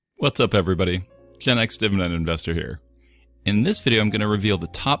What's up everybody? Gen X Dividend Investor here. In this video I'm going to reveal the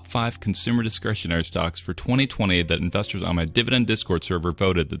top 5 consumer discretionary stocks for 2020 that investors on my Dividend Discord server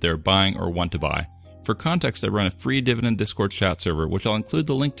voted that they're buying or want to buy. For context, I run a free Dividend Discord chat server which I'll include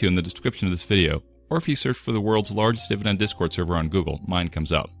the link to in the description of this video, or if you search for the world's largest Dividend Discord server on Google, mine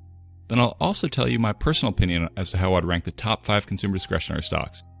comes up. Then I'll also tell you my personal opinion as to how I'd rank the top 5 consumer discretionary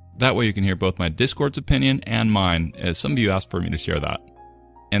stocks. That way you can hear both my Discord's opinion and mine, as some of you asked for me to share that.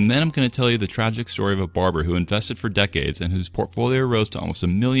 And then I'm going to tell you the tragic story of a barber who invested for decades and whose portfolio rose to almost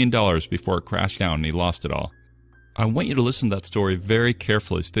 $1 million before it crashed down and he lost it all. I want you to listen to that story very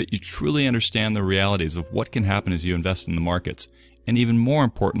carefully so that you truly understand the realities of what can happen as you invest in the markets. And even more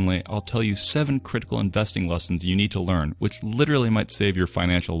importantly, I'll tell you 7 critical investing lessons you need to learn, which literally might save your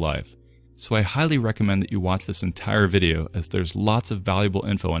financial life. So I highly recommend that you watch this entire video, as there's lots of valuable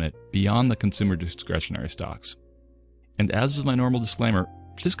info in it beyond the consumer discretionary stocks. And as is my normal disclaimer,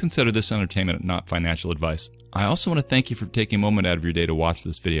 just consider this entertainment and not financial advice. I also want to thank you for taking a moment out of your day to watch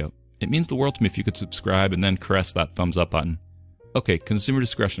this video. It means the world to me if you could subscribe and then caress that thumbs up button. Okay, consumer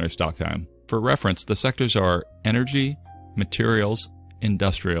discretionary stock time. For reference, the sectors are energy, materials,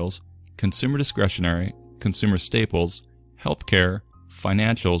 industrials, consumer discretionary, consumer staples, healthcare,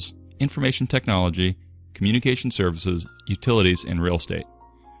 financials, information technology, communication services, utilities, and real estate.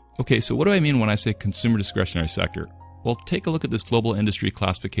 Okay, so what do I mean when I say consumer discretionary sector? Well, take a look at this Global Industry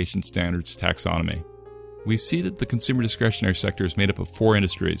Classification Standards taxonomy. We see that the consumer discretionary sector is made up of 4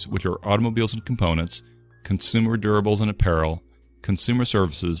 industries, which are automobiles and components, consumer durables and apparel, consumer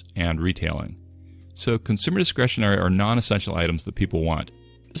services, and retailing. So consumer discretionary are non-essential items that people want.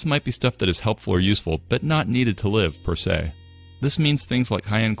 This might be stuff that is helpful or useful, but not needed to live per se. This means things like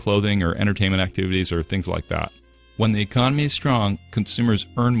high-end clothing or entertainment activities or things like that. When the economy is strong, consumers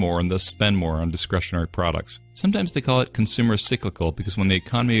earn more and thus spend more on discretionary products. Sometimes they call it consumer cyclical because when the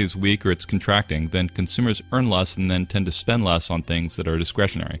economy is weak or it's contracting, then consumers earn less and then tend to spend less on things that are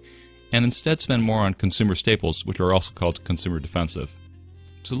discretionary, and instead spend more on consumer staples, which are also called consumer defensive.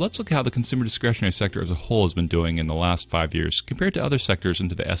 So let's look at how the consumer discretionary sector as a whole has been doing in the last 5 years compared to other sectors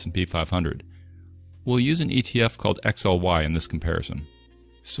into the S&P 500. We'll use an ETF called XLY in this comparison.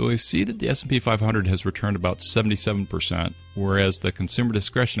 So we see that the S&P 500 has returned about 77%, whereas the consumer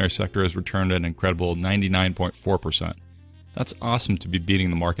discretionary sector has returned an incredible 99.4%. That's awesome to be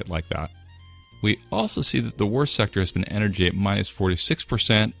beating the market like that. We also see that the worst sector has been energy at minus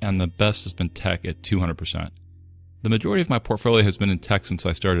 46%, and the best has been tech at 200%. The majority of my portfolio has been in tech since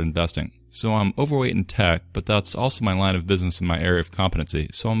I started investing, so I'm overweight in tech, but that's also my line of business and my area of competency,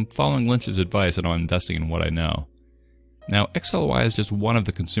 so I'm following Lynch's advice and I'm investing in what I know. Now, XLY is just one of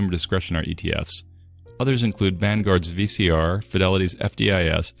the consumer discretionary ETFs. Others include Vanguard's VCR, Fidelity's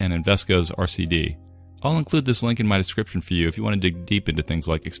FDIS, and Invesco's RCD. I'll include this link in my description for you if you want to dig deep into things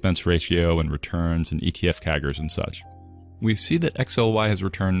like expense ratio and returns and ETF CAGRs and such. We see that XLY has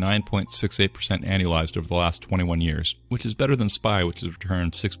returned 9.68% annualized over the last 21 years, which is better than SPY, which has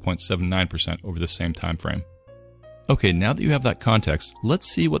returned 6.79% over the same time frame. Okay, now that you have that context, let's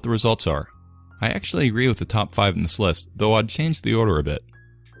see what the results are. I actually agree with the top 5 in this list, though I'd change the order a bit.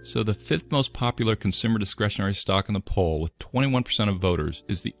 So the 5th most popular consumer discretionary stock in the poll, with 21% of voters,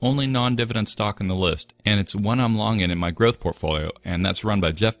 is the only non-dividend stock in the list, and it's one I'm long in my growth portfolio, and that's run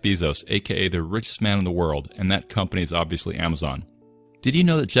by Jeff Bezos, aka the richest man in the world, and that company is obviously Amazon. Did you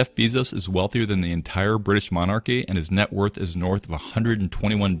know that Jeff Bezos is wealthier than the entire British monarchy, and his net worth is north of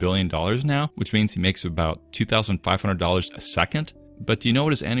 $121 billion now, which means he makes about $2,500 a second? But do you know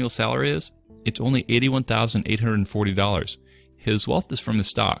what his annual salary is? It's only $81,840. His wealth is from his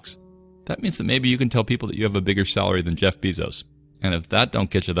stocks. That means that maybe you can tell people that you have a bigger salary than Jeff Bezos. And if that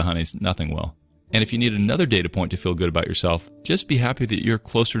don't get you the honeys, nothing will. And if you need another data point to feel good about yourself, just be happy that you're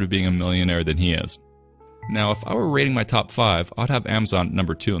closer to being a millionaire than he is. Now, if I were rating my top 5, I'd have Amazon at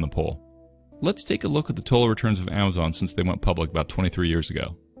number 2 in the poll. Let's take a look at the total returns of Amazon since they went public about 23 years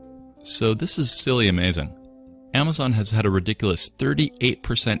ago. So this is silly amazing. Amazon has had a ridiculous 38%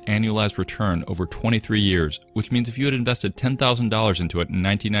 annualized return over 23 years, which means if you had invested $10,000 into it in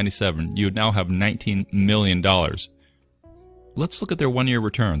 1997, you would now have $19 million. Let's look at their one-year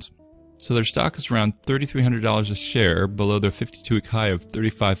returns. So their stock is around $3,300 a share, below their 52-week high of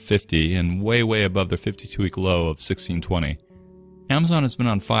 $35.50 and way above their 52-week low of $16.20. Amazon has been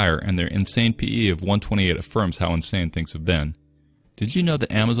on fire, and their insane PE of 128 affirms how insane things have been. Did you know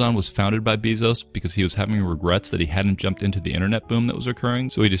that Amazon was founded by Bezos because he was having regrets that he hadn't jumped into the internet boom that was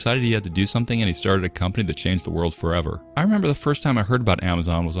occurring, so he decided he had to do something and he started a company that changed the world forever? I remember the first time I heard about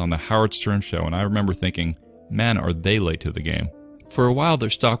Amazon was on the Howard Stern show, and I remember thinking, man, are they late to the game. For a while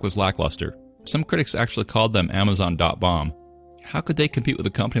their stock was lackluster. Some critics actually called them Amazon.bomb. How could they compete with a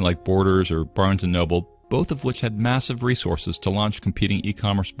company like Borders or Barnes & Noble, both of which had massive resources to launch competing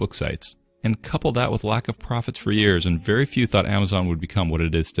e-commerce book sites? And couple that with lack of profits for years, and very few thought Amazon would become what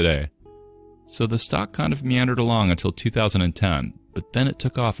it is today. So the stock kind of meandered along until 2010, but then it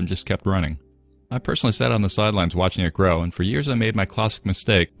took off and just kept running. I personally sat on the sidelines watching it grow, and for years I made my classic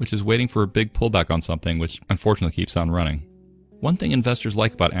mistake, which is waiting for a big pullback on something, which unfortunately keeps on running. One thing investors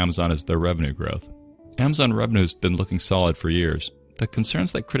like about Amazon is their revenue growth. Amazon revenue has been looking solid for years. The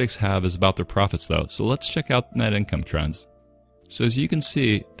concerns that critics have is about their profits though, so let's check out net income trends. So as you can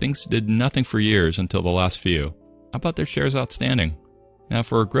see, things did nothing for years until the last few. How about their shares outstanding? Now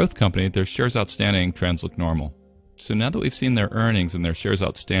for a growth company, their shares outstanding trends look normal. So now that we've seen their earnings and their shares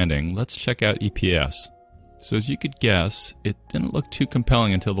outstanding, let's check out EPS. So as you could guess, it didn't look too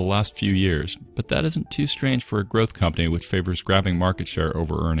compelling until the last few years, but that isn't too strange for a growth company which favors grabbing market share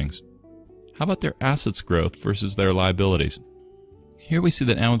over earnings. How about their assets growth versus their liabilities? Here we see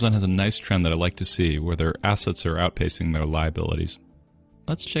that Amazon has a nice trend that I like to see, where their assets are outpacing their liabilities.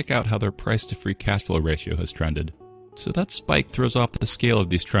 Let's check out how their price to free cash flow ratio has trended. So that spike throws off the scale of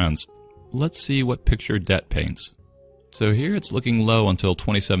these trends. Let's see what picture debt paints. So here it's looking low until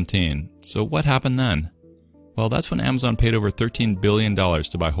 2017. So what happened then? Well, that's when Amazon paid over $13 billion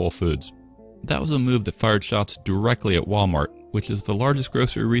to buy Whole Foods. That was a move that fired shots directly at Walmart, which is the largest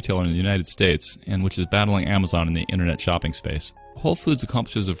grocery retailer in the United States and which is battling Amazon in the internet shopping space. Whole Foods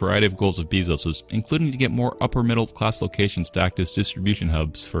accomplishes a variety of goals of Bezos's, including to get more upper middle class locations to act as distribution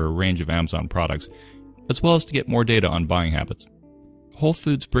hubs for a range of Amazon products, as well as to get more data on buying habits. Whole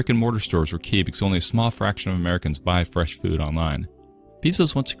Foods brick and mortar stores were key because only a small fraction of Americans buy fresh food online.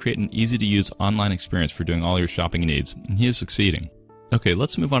 Bezos wants to create an easy to use online experience for doing all your shopping needs, and he is succeeding. Okay,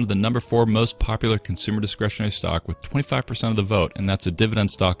 let's move on to the number 4 most popular consumer discretionary stock with 25% of the vote, and that's a dividend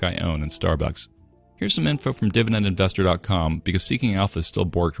stock I own in Starbucks. Here's some info from dividendinvestor.com because Seeking Alpha is still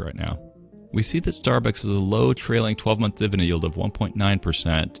borked right now. We see that Starbucks has a low trailing 12-month dividend yield of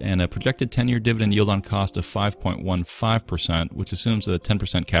 1.9% and a projected 10-year dividend yield on cost of 5.15%, which assumes a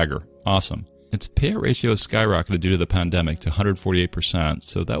 10% CAGR. Awesome. Its payout ratio has skyrocketed due to the pandemic to 148%,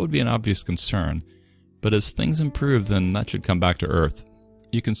 so that would be an obvious concern. But as things improve, then that should come back to earth.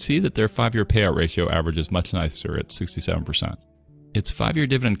 You can see that their 5-year payout ratio average is much nicer at 67%. Its 5-year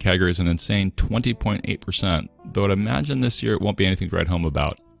dividend CAGR is an insane 20.8%, though I'd imagine this year it won't be anything to write home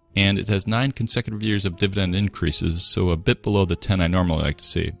about. And it has 9 consecutive years of dividend increases, so a bit below the 10 I normally like to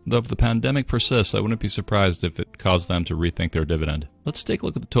see. Though if the pandemic persists, I wouldn't be surprised if it caused them to rethink their dividend. Let's take a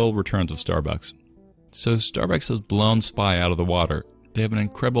look at the total returns of Starbucks. So Starbucks has blown SPY out of the water. They have an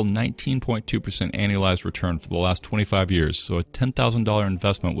incredible 19.2% annualized return for the last 25 years, so a $10,000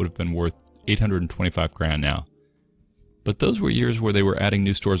 investment would have been worth $825,000 now. But those were years where they were adding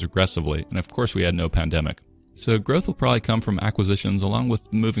new stores aggressively, and of course we had no pandemic. So growth will probably come from acquisitions along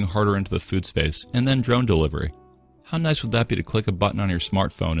with moving harder into the food space, and then drone delivery. How nice would that be to click a button on your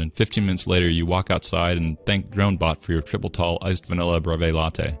smartphone and 15 minutes later you walk outside and thank DroneBot for your triple tall iced vanilla brave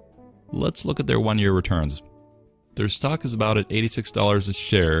latte. Let's look at their 1-year returns. Their stock is about at $86 a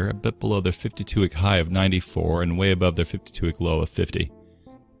share, a bit below their 52-week high of 94 and way above their 52-week low of 50.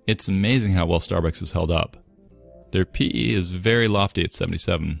 It's amazing how well Starbucks has held up. Their PE is very lofty at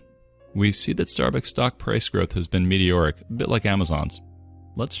 77. We see that Starbucks stock price growth has been meteoric, a bit like Amazon's.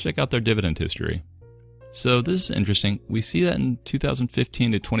 Let's check out their dividend history. So this is interesting. We see that in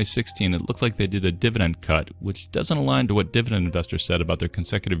 2015 to 2016 it looked like they did a dividend cut, which doesn't align to what dividend investors said about their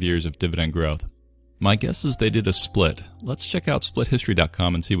consecutive years of dividend growth. My guess is they did a split. Let's check out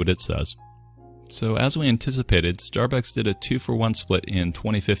splithistory.com and see what it says. So as we anticipated, Starbucks did a 2-for-1 split in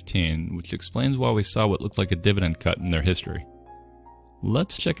 2015, which explains why we saw what looked like a dividend cut in their history.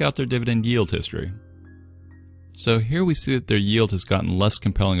 Let's check out their dividend yield history. So here we see that their yield has gotten less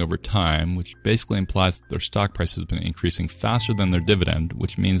compelling over time, which basically implies that their stock price has been increasing faster than their dividend,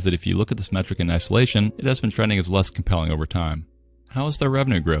 which means that if you look at this metric in isolation, it has been trending as less compelling over time. How has their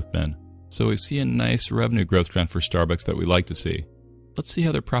revenue growth been? So we see a nice revenue growth trend for Starbucks that we like to see. Let's see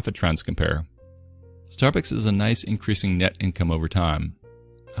how their profit trends compare. Starbucks is a nice increasing net income over time.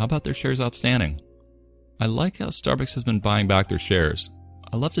 How about their shares outstanding? I like how Starbucks has been buying back their shares.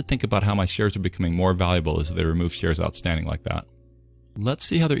 I love to think about how my shares are becoming more valuable as they remove shares outstanding like that. Let's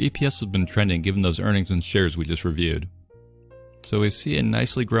see how their EPS has been trending given those earnings and shares we just reviewed. So we see a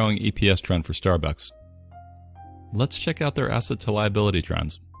nicely growing EPS trend for Starbucks. Let's check out their asset to liability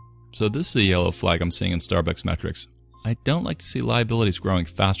trends. So this is a yellow flag I'm seeing in Starbucks metrics. I don't like to see liabilities growing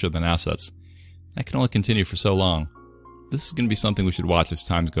faster than assets. That can only continue for so long. This is going to be something we should watch as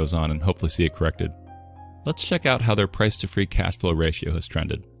time goes on and hopefully see it corrected. Let's check out how their price to free cash flow ratio has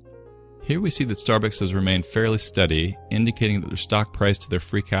trended. Here we see that Starbucks has remained fairly steady, indicating that their stock price to their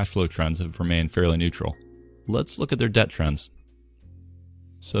free cash flow trends have remained fairly neutral. Let's look at their debt trends.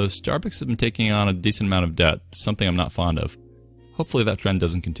 So Starbucks has been taking on a decent amount of debt, something I'm not fond of. Hopefully that trend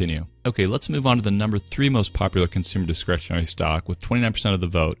doesn't continue. Okay, let's move on to the number 3 most popular consumer discretionary stock with 29% of the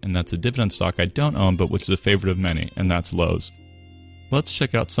vote, and that's a dividend stock I don't own but which is a favorite of many, and that's Lowe's. Let's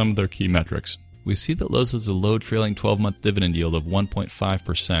check out some of their key metrics. We see that Lowe's has a low trailing 12-month dividend yield of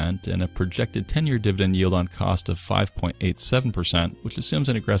 1.5% and a projected 10-year dividend yield on cost of 5.87%, which assumes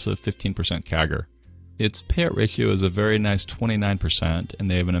an aggressive 15% CAGR. Its payout ratio is a very nice 29%, and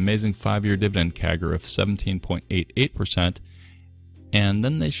they have an amazing 5-year dividend CAGR of 17.88%, and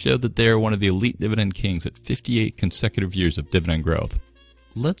then they show that they are one of the elite dividend kings at 58 consecutive years of dividend growth.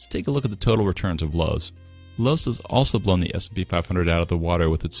 Let's take a look at the total returns of Lowe's. Lowe's has also blown the S&P 500 out of the water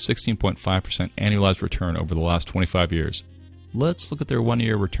with its 16.5% annualized return over the last 25 years. Let's look at their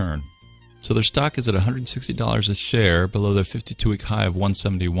 1-year return. So their stock is at $160 a share, below their 52-week high of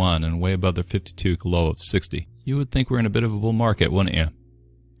 $171 and way above their 52-week low of $60. You would think we're in a bit of a bull market, wouldn't you?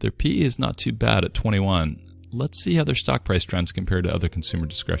 Their PE is not too bad at 21. Let's see how their stock price trends compare to other consumer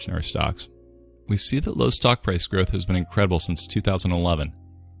discretionary stocks. We see that Lowe's stock price growth has been incredible since 2011.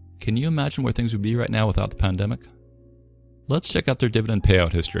 Can you imagine where things would be right now without the pandemic? Let's check out their dividend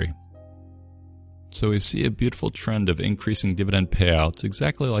payout history. So we see a beautiful trend of increasing dividend payouts,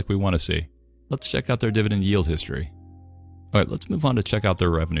 exactly like we want to see. Let's check out their dividend yield history. Alright, let's move on to check out their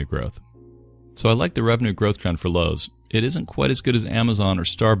revenue growth. So I like the revenue growth trend for Lowe's. It isn't quite as good as Amazon or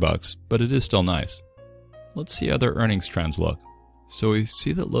Starbucks, but it is still nice. Let's see how their earnings trends look. So we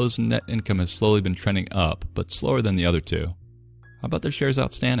see that Lowe's net income has slowly been trending up, but slower than the other two. How about their shares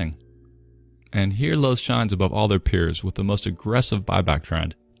outstanding? And here Lowe's shines above all their peers with the most aggressive buyback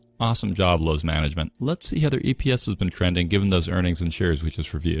trend. Awesome job, Lowe's management. Let's see how their EPS has been trending given those earnings and shares we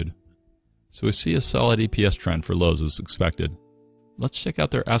just reviewed. So we see a solid EPS trend for Lowe's as expected. Let's check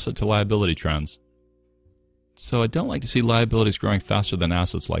out their asset to liability trends. So I don't like to see liabilities growing faster than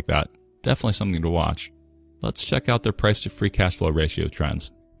assets like that. Definitely something to watch. Let's check out their price to free cash flow ratio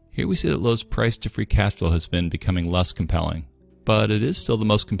trends. Here we see that Lowe's price to free cash flow has been becoming less compelling, but it is still the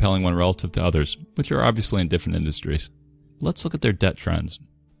most compelling one relative to others, which are obviously in different industries. Let's look at their debt trends.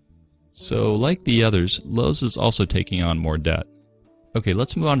 So like the others, Lowe's is also taking on more debt. Okay,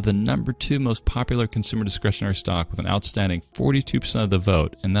 let's move on to the number 2 most popular consumer discretionary stock with an outstanding 42% of the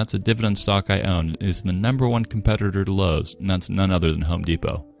vote, and that's a dividend stock I own. It is the number 1 competitor to Lowe's, and that's none other than Home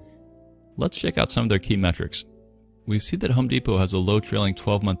Depot. Let's check out some of their key metrics. We see that Home Depot has a low trailing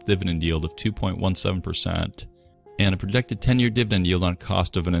 12-month dividend yield of 2.17% and a projected 10-year dividend yield on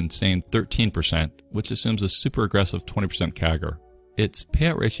cost of an insane 13%, which assumes a super aggressive 20% CAGR. Its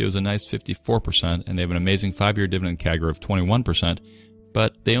payout ratio is a nice 54%, and they have an amazing 5-year dividend CAGR of 21%,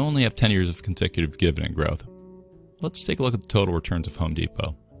 but they only have 10 years of consecutive dividend growth. Let's take a look at the total returns of Home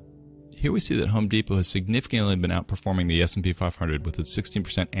Depot. Here we see that Home Depot has significantly been outperforming the S&P 500 with its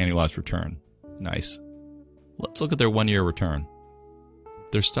 16% annualized return. Nice. Let's look at their 1-year return.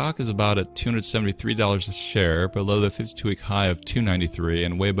 Their stock is about at $273 a share, below their 52-week high of $293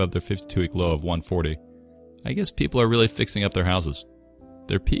 and way above their 52-week low of $140. I guess people are really fixing up their houses.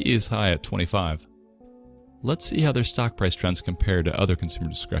 Their PE is high at 25. Let's see how their stock price trends compare to other consumer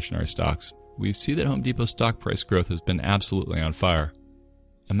discretionary stocks. We see that Home Depot's stock price growth has been absolutely on fire.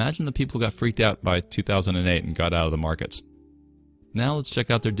 Imagine the people who got freaked out by 2008 and got out of the markets. Now let's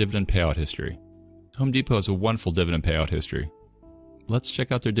check out their dividend payout history. Home Depot has a wonderful dividend payout history. Let's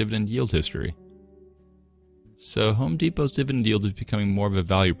check out their dividend yield history. So Home Depot's dividend yield is becoming more of a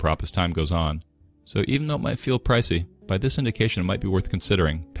value prop as time goes on. So even though it might feel pricey, by this indication it might be worth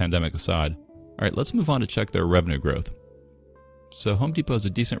considering, pandemic aside. Alright, let's move on to check their revenue growth. So Home Depot has a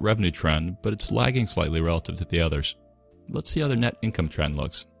decent revenue trend, but it's lagging slightly relative to the others. Let's see how their net income trend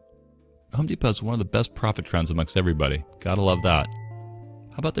looks. Home Depot has one of the best profit trends amongst everybody. Gotta love that.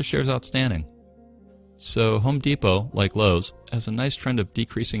 How about their shares outstanding? So Home Depot, like Lowe's, has a nice trend of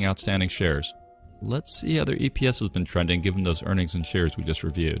decreasing outstanding shares. Let's see how their EPS has been trending given those earnings and shares we just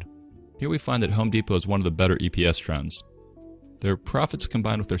reviewed. Here we find that Home Depot is one of the better EPS trends. Their profits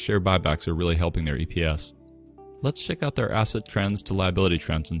combined with their share buybacks are really helping their EPS. Let's check out their asset trends to liability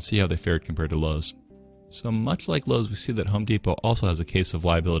trends and see how they fared compared to Lowe's. So much like Lowe's, we see that Home Depot also has a case of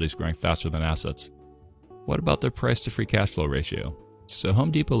liabilities growing faster than assets. What about their price to free cash flow ratio? So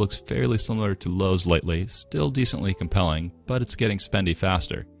Home Depot looks fairly similar to Lowe's lately, still decently compelling, but it's getting spendy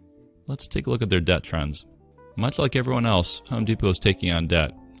faster. Let's take a look at their debt trends. Much like everyone else, Home Depot is taking on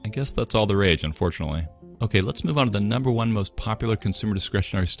debt. I guess that's all the rage, unfortunately. Okay, let's move on to the number one most popular consumer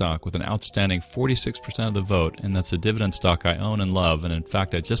discretionary stock with an outstanding 46% of the vote, and that's a dividend stock I own and love, and in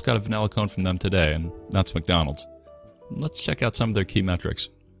fact I just got a vanilla cone from them today, and that's McDonald's. Let's check out some of their key metrics.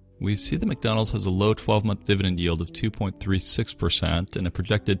 We see that McDonald's has a low 12-month dividend yield of 2.36% and a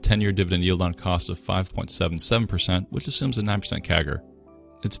projected 10-year dividend yield on cost of 5.77%, which assumes a 9% CAGR.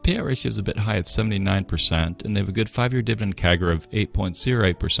 Its payout ratio is a bit high at 79%, and they have a good 5-year dividend CAGR of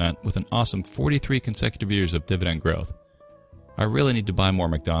 8.08% with an awesome 43 consecutive years of dividend growth. I really need to buy more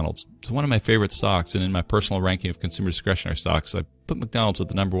McDonald's. It's one of my favorite stocks, and in my personal ranking of consumer discretionary stocks, I put McDonald's at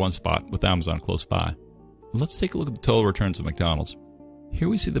the number one spot with Amazon close by. Let's take a look at the total returns of McDonald's. Here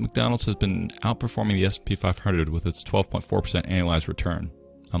we see that McDonald's has been outperforming the S&P 500 with its 12.4% annualized return.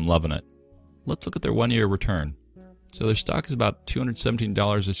 I'm loving it. Let's look at their 1-year return. So their stock is about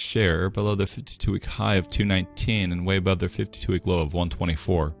 $217 a share, below their 52-week high of $219 and way above their 52-week low of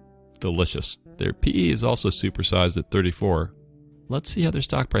 $124. Delicious. Their PE is also supersized at 34. Let's see how their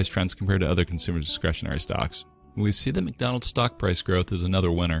stock price trends compare to other consumer discretionary stocks. We see that McDonald's stock price growth is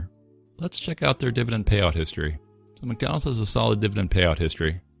another winner. Let's check out their dividend payout history. So McDonald's has a solid dividend payout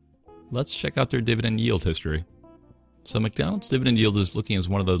history. Let's check out their dividend yield history. So McDonald's dividend yield is looking as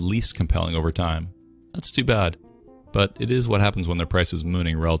one of the least compelling over time. That's too bad. But it is what happens when their price is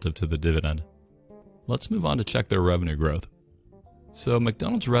mooning relative to the dividend. Let's move on to check their revenue growth. So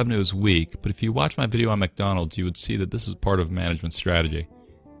McDonald's revenue is weak, but if you watch my video on McDonald's, you would see that this is part of management strategy.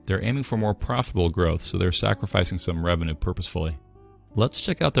 They're aiming for more profitable growth, so they're sacrificing some revenue purposefully. Let's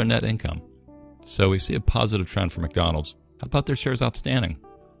check out their net income. So we see a positive trend for McDonald's. How about their shares outstanding?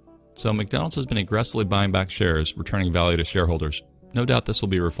 So McDonald's has been aggressively buying back shares, returning value to shareholders. No doubt this will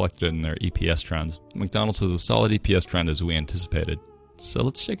be reflected in their EPS trends. McDonald's has a solid EPS trend as we anticipated. So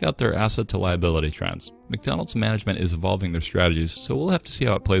let's check out their asset to liability trends. McDonald's management is evolving their strategies, so we'll have to see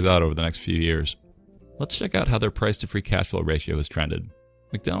how it plays out over the next few years. Let's check out how their price to free cash flow ratio has trended.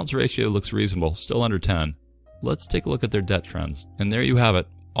 McDonald's ratio looks reasonable, still under 10. Let's take a look at their debt trends. And there you have it.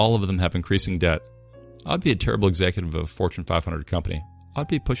 All of them have increasing debt. I'd be a terrible executive of a Fortune 500 company. I'd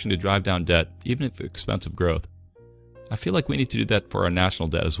be pushing to drive down debt, even at the expense of growth. I feel like we need to do that for our national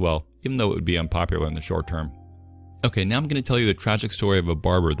debt as well, even though it would be unpopular in the short term. Okay, now I'm going to tell you the tragic story of a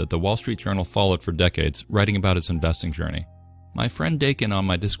barber that the Wall Street Journal followed for decades, writing about his investing journey. My friend Dakin on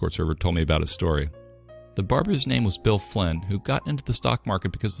my Discord server told me about his story. The barber's name was Bill Flynn, who got into the stock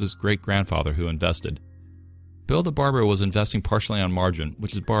market because of his great-grandfather who invested. Bill the barber was investing partially on margin,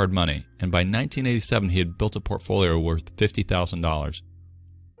 which is borrowed money, and by 1987 he had built a portfolio worth $50,000.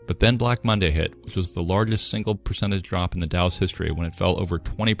 But then Black Monday hit, which was the largest single percentage drop in the Dow's history when it fell over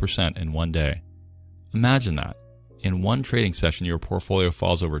 20% in one day. Imagine that. In one trading session, your portfolio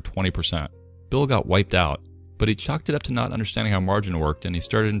falls over 20%. Bill got wiped out, but he chalked it up to not understanding how margin worked, and he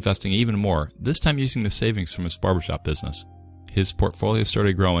started investing even more, this time using the savings from his barbershop business. His portfolio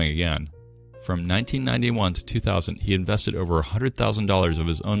started growing again. From 1991 to 2000, he invested over $100,000 of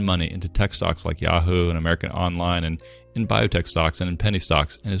his own money into tech stocks like Yahoo and American Online, and in biotech stocks and in penny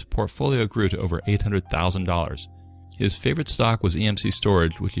stocks, and his portfolio grew to over $800,000. His favorite stock was EMC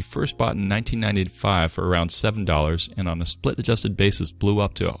Storage, which he first bought in 1995 for around $7, and on a split-adjusted basis blew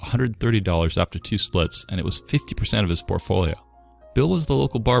up to $130 after 2 splits, and it was 50% of his portfolio. Bill was the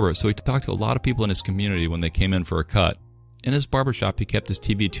local barber, so he talked to a lot of people in his community when they came in for a cut. In his barbershop, he kept his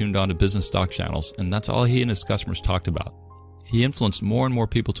TV tuned on to business stock channels, and that's all he and his customers talked about. He influenced more and more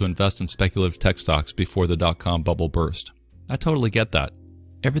people to invest in speculative tech stocks before the dot-com bubble burst. I totally get that.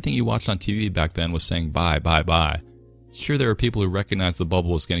 Everything you watched on TV back then was saying buy, buy, buy. Sure, there were people who recognized the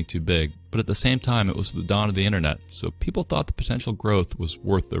bubble was getting too big, but at the same time it was the dawn of the internet, so people thought the potential growth was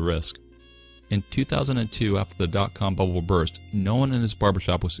worth the risk. In 2002, after the dot-com bubble burst, no one in his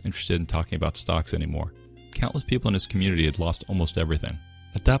barbershop was interested in talking about stocks anymore. Countless people in his community had lost almost everything.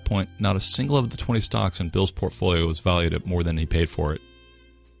 At that point, not a single of the 20 stocks in Bill's portfolio was valued at more than he paid for it.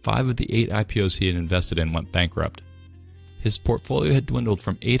 5 of the 8 IPOs he had invested in went bankrupt. His portfolio had dwindled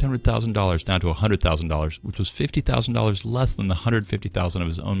from $800,000 down to $100,000, which was $50,000 less than the $150,000 of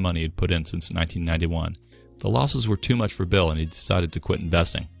his own money he had put in since 1991. The losses were too much for Bill, and he decided to quit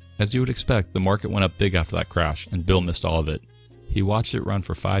investing. As you would expect, the market went up big after that crash, and Bill missed all of it. He watched it run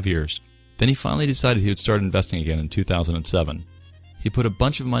for 5 years. Then he finally decided he would start investing again in 2007. He put a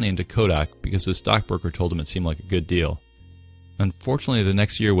bunch of money into Kodak because his stockbroker told him it seemed like a good deal. Unfortunately, the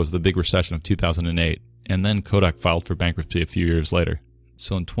next year was the big recession of 2008, and then Kodak filed for bankruptcy a few years later.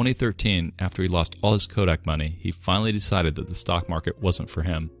 So in 2013, after he lost all his Kodak money, he finally decided that the stock market wasn't for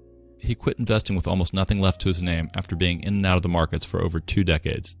him. He quit investing with almost nothing left to his name after being in and out of the markets for over 2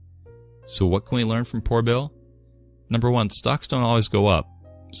 decades. So what can we learn from poor Bill? Number 1, stocks don't always go up.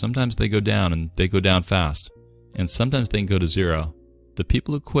 Sometimes they go down, and they go down fast. And sometimes they can go to zero. The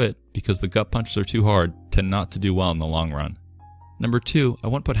people who quit because the gut punches are too hard tend not to do well in the long run. Number 2, I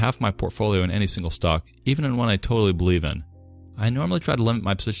won't put half my portfolio in any single stock, even in one I totally believe in. I normally try to limit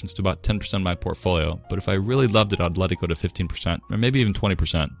my positions to about 10% of my portfolio, but if I really loved it, I'd let it go to 15%, or maybe even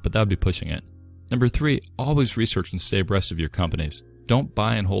 20%, but that would be pushing it. Number 3, always research and stay abreast of your companies. Don't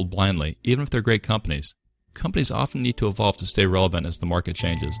buy and hold blindly, even if they're great companies. Companies often need to evolve to stay relevant as the market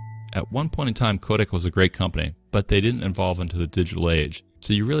changes. At one point in time, Kodak was a great company, but they didn't evolve into the digital age.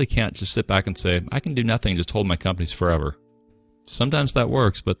 So you really can't just sit back and say, I can do nothing, just hold my companies forever. Sometimes that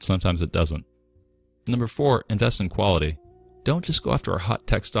works, but sometimes it doesn't. Number 4, invest in quality. Don't just go after a hot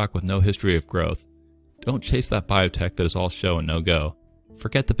tech stock with no history of growth. Don't chase that biotech that is all show and no go.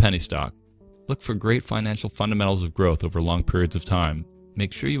 Forget the penny stock. Look for great financial fundamentals of growth over long periods of time.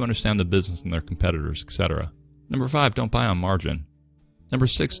 Make sure you understand the business and their competitors, etc. Number 5, don't buy on margin. Number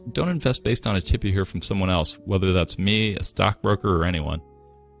 6, don't invest based on a tip you hear from someone else, whether that's me, a stockbroker, or anyone.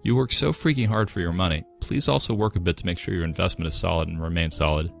 You work so freaking hard for your money. Please also work a bit to make sure your investment is solid and remains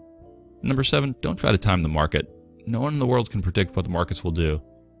solid. Number 7, don't try to time the market. No one in the world can predict what the markets will do.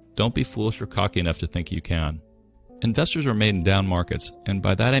 Don't be foolish or cocky enough to think you can. Investors are made in down markets, and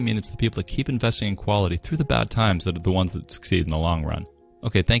by that I mean it's the people that keep investing in quality through the bad times that are the ones that succeed in the long run.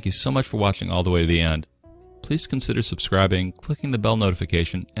 Okay, thank you so much for watching all the way to the end. Please consider subscribing, clicking the bell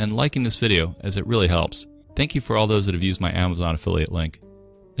notification, and liking this video, as it really helps. Thank you for all those that have used my Amazon affiliate link.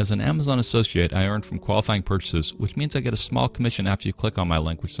 As an Amazon associate, I earn from qualifying purchases, which means I get a small commission after you click on my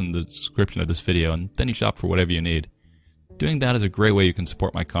link, which is in the description of this video, and then you shop for whatever you need. Doing that is a great way you can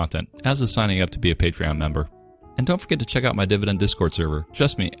support my content, as is signing up to be a Patreon member. And don't forget to check out my Dividend Discord server.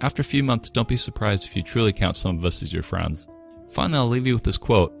 Trust me, after a few months, don't be surprised if you truly count some of us as your friends. Finally, I'll leave you with this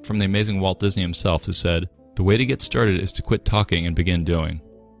quote from the amazing Walt Disney himself, who said, "The way to get started is to quit talking and begin doing."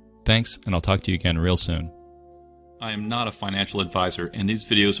 Thanks, and I'll talk to you again real soon. I am not a financial advisor, and these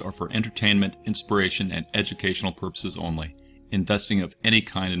videos are for entertainment, inspiration, and educational purposes only. Investing of any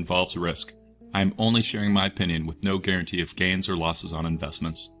kind involves risk. I am only sharing my opinion with no guarantee of gains or losses on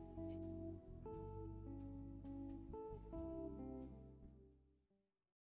investments.